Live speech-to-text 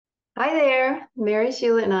Hi there. Mary,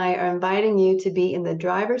 Sheila, and I are inviting you to be in the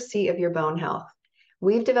driver's seat of your bone health.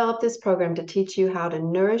 We've developed this program to teach you how to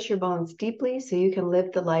nourish your bones deeply so you can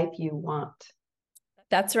live the life you want.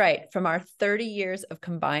 That's right. From our 30 years of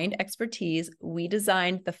combined expertise, we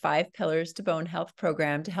designed the 5 Pillars to Bone Health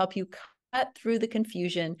program to help you cut through the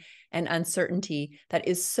confusion and uncertainty that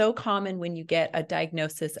is so common when you get a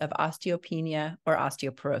diagnosis of osteopenia or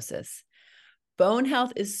osteoporosis. Bone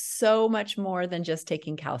health is so much more than just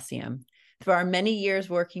taking calcium. Through our many years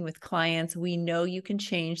working with clients, we know you can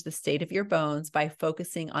change the state of your bones by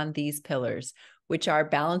focusing on these pillars, which are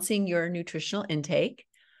balancing your nutritional intake,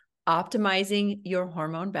 optimizing your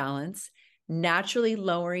hormone balance, naturally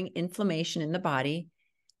lowering inflammation in the body,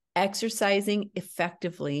 exercising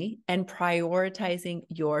effectively, and prioritizing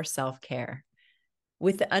your self-care.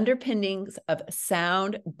 With the underpinnings of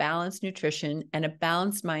sound, balanced nutrition and a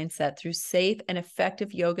balanced mindset through safe and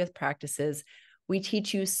effective yoga practices, we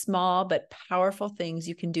teach you small but powerful things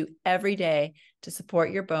you can do every day to support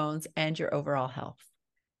your bones and your overall health.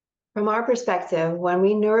 From our perspective, when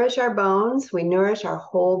we nourish our bones, we nourish our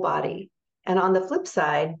whole body. And on the flip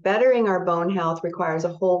side, bettering our bone health requires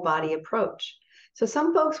a whole body approach. So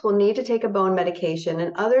some folks will need to take a bone medication,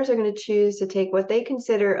 and others are going to choose to take what they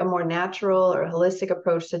consider a more natural or holistic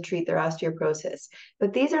approach to treat their osteoporosis.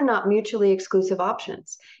 But these are not mutually exclusive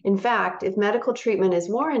options. In fact, if medical treatment is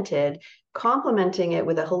warranted, complementing it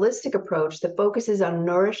with a holistic approach that focuses on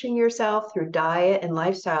nourishing yourself through diet and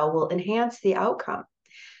lifestyle will enhance the outcome.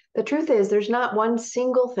 The truth is, there's not one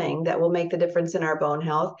single thing that will make the difference in our bone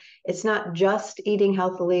health. It's not just eating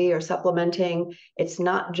healthily or supplementing. It's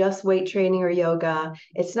not just weight training or yoga.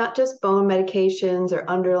 It's not just bone medications or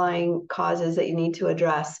underlying causes that you need to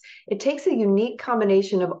address. It takes a unique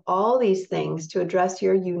combination of all these things to address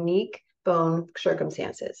your unique bone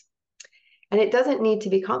circumstances. And it doesn't need to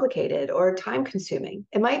be complicated or time consuming.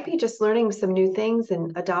 It might be just learning some new things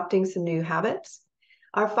and adopting some new habits.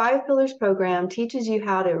 Our 5 Pillars program teaches you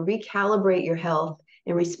how to recalibrate your health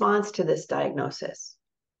in response to this diagnosis.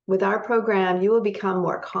 With our program, you will become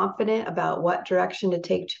more confident about what direction to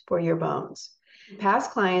take for your bones.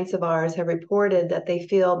 Past clients of ours have reported that they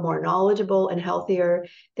feel more knowledgeable and healthier.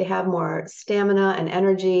 They have more stamina and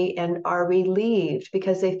energy and are relieved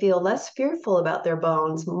because they feel less fearful about their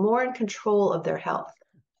bones, more in control of their health.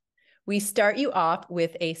 We start you off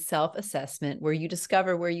with a self-assessment where you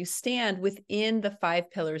discover where you stand within the 5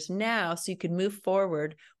 pillars now so you can move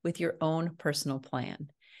forward with your own personal plan.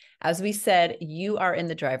 As we said, you are in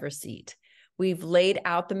the driver's seat. We've laid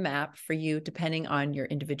out the map for you depending on your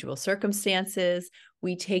individual circumstances.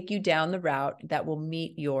 We take you down the route that will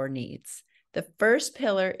meet your needs. The first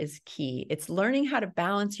pillar is key. It's learning how to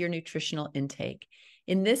balance your nutritional intake.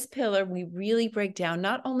 In this pillar, we really break down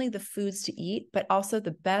not only the foods to eat, but also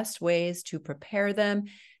the best ways to prepare them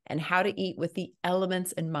and how to eat with the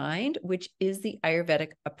elements in mind, which is the Ayurvedic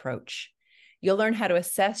approach. You'll learn how to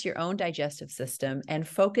assess your own digestive system and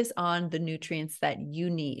focus on the nutrients that you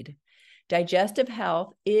need. Digestive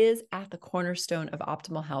health is at the cornerstone of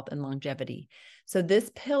optimal health and longevity. So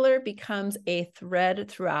this pillar becomes a thread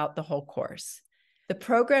throughout the whole course. The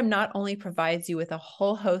program not only provides you with a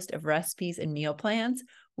whole host of recipes and meal plans,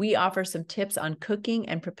 we offer some tips on cooking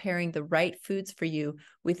and preparing the right foods for you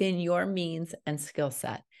within your means and skill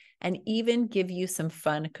set, and even give you some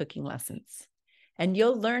fun cooking lessons. And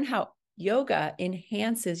you'll learn how yoga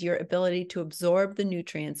enhances your ability to absorb the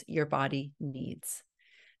nutrients your body needs.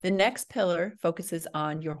 The next pillar focuses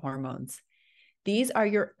on your hormones. These are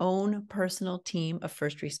your own personal team of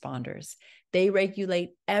first responders. They regulate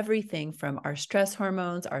everything from our stress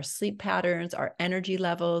hormones, our sleep patterns, our energy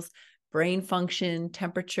levels, brain function,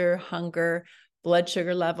 temperature, hunger, blood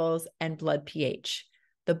sugar levels, and blood pH.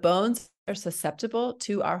 The bones are susceptible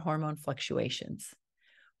to our hormone fluctuations.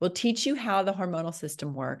 We'll teach you how the hormonal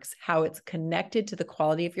system works, how it's connected to the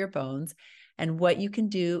quality of your bones, and what you can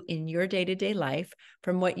do in your day-to-day life,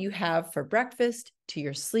 from what you have for breakfast to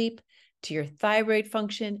your sleep, to your thyroid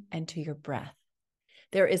function, and to your breath.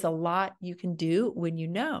 There is a lot you can do when you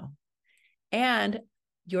know. And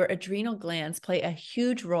your adrenal glands play a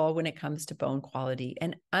huge role when it comes to bone quality,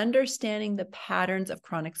 and understanding the patterns of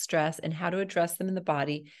chronic stress and how to address them in the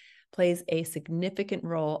body plays a significant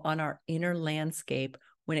role on our inner landscape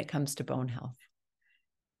when it comes to bone health.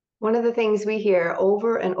 One of the things we hear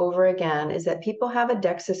over and over again is that people have a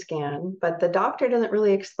DEXA scan, but the doctor doesn't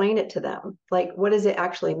really explain it to them. Like, what is it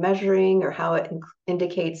actually measuring or how it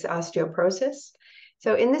indicates osteoporosis?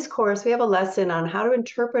 So in this course, we have a lesson on how to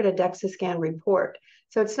interpret a DEXA scan report.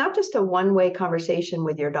 So it's not just a one-way conversation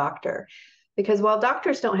with your doctor. Because while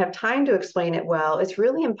doctors don't have time to explain it well, it's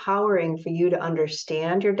really empowering for you to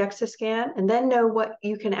understand your DEXA scan and then know what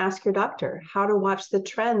you can ask your doctor, how to watch the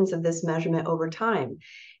trends of this measurement over time,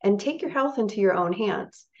 and take your health into your own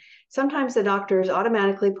hands. Sometimes the doctors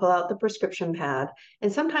automatically pull out the prescription pad,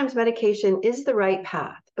 and sometimes medication is the right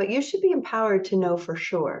path, but you should be empowered to know for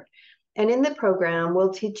sure. And in the program,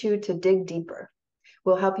 we'll teach you to dig deeper.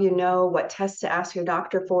 We'll help you know what tests to ask your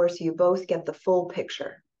doctor for so you both get the full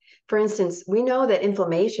picture. For instance, we know that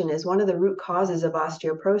inflammation is one of the root causes of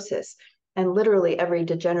osteoporosis and literally every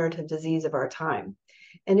degenerative disease of our time.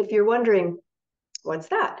 And if you're wondering, what's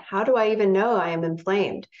that? How do I even know I am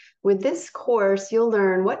inflamed? With this course, you'll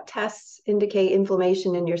learn what tests indicate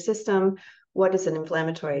inflammation in your system, what is an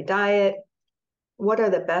inflammatory diet, what are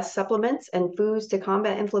the best supplements and foods to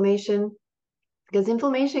combat inflammation, because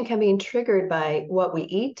inflammation can be triggered by what we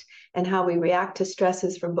eat and how we react to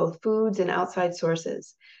stresses from both foods and outside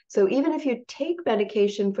sources. So even if you take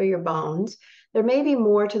medication for your bones, there may be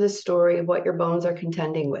more to the story of what your bones are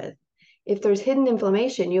contending with. If there's hidden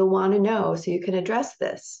inflammation, you'll want to know so you can address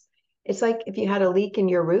this. It's like if you had a leak in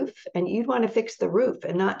your roof and you'd want to fix the roof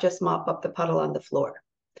and not just mop up the puddle on the floor.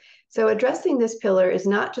 So addressing this pillar is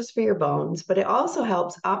not just for your bones, but it also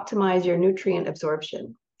helps optimize your nutrient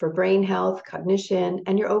absorption for brain health, cognition,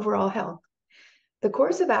 and your overall health. The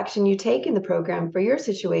course of action you take in the program for your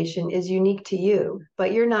situation is unique to you,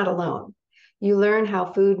 but you're not alone. You learn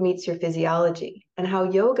how food meets your physiology and how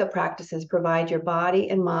yoga practices provide your body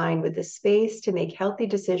and mind with the space to make healthy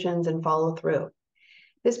decisions and follow through.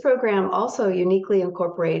 This program also uniquely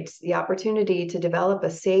incorporates the opportunity to develop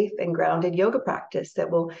a safe and grounded yoga practice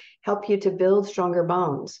that will help you to build stronger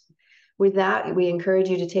bones. With that, we encourage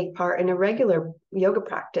you to take part in a regular yoga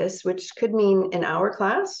practice, which could mean an hour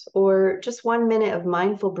class or just 1 minute of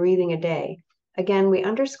mindful breathing a day. Again, we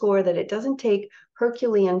underscore that it doesn't take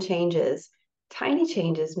Herculean changes. Tiny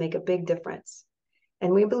changes make a big difference.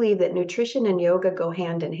 And we believe that nutrition and yoga go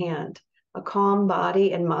hand in hand. A calm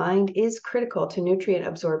body and mind is critical to nutrient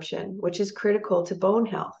absorption, which is critical to bone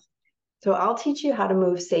health. So I'll teach you how to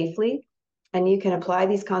move safely, and you can apply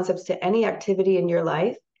these concepts to any activity in your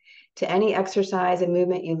life, to any exercise and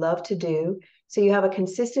movement you love to do, so you have a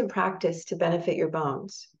consistent practice to benefit your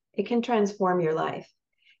bones. It can transform your life.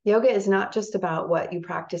 Yoga is not just about what you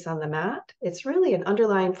practice on the mat. It's really an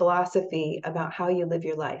underlying philosophy about how you live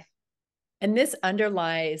your life. And this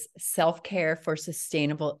underlies self-care for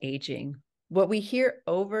sustainable aging. What we hear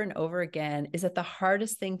over and over again is that the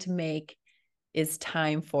hardest thing to make is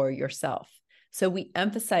time for yourself. So we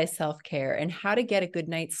emphasize self-care and how to get a good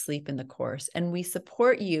night's sleep in the course, and we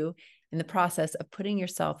support you in the process of putting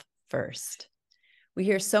yourself first. We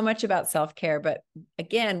hear so much about self-care, but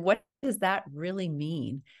again, what does that really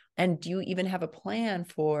mean? And do you even have a plan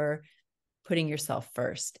for putting yourself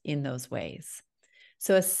first in those ways?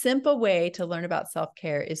 So a simple way to learn about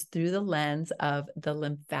self-care is through the lens of the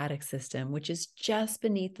lymphatic system, which is just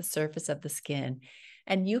beneath the surface of the skin.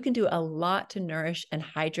 And you can do a lot to nourish and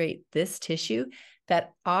hydrate this tissue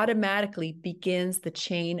that automatically begins the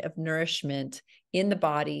chain of nourishment in the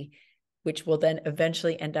body, which will then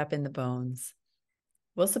eventually end up in the bones.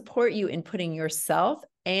 We'll support you in putting yourself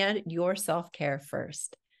and your self-care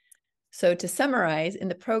first. So to summarize, in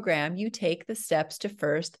the program, you take the steps to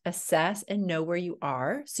first assess and know where you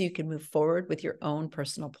are so you can move forward with your own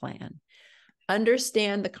personal plan.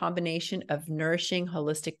 Understand the combination of nourishing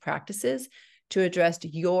holistic practices to address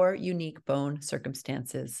your unique bone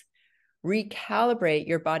circumstances. Recalibrate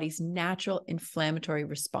your body's natural inflammatory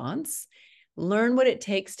response. Learn what it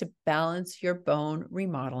takes to balance your bone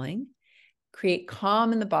remodeling. Create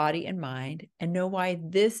calm in the body and mind, and know why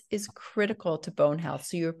this is critical to bone health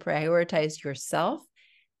so you prioritize yourself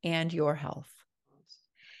and your health.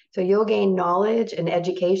 So you'll gain knowledge and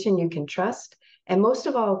education you can trust, and most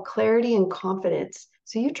of all, clarity and confidence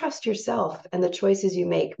so you trust yourself and the choices you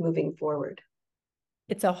make moving forward.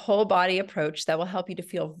 It's a whole body approach that will help you to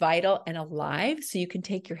feel vital and alive so you can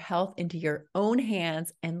take your health into your own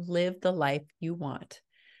hands and live the life you want.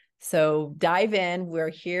 So dive in. We're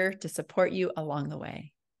here to support you along the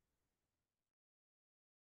way.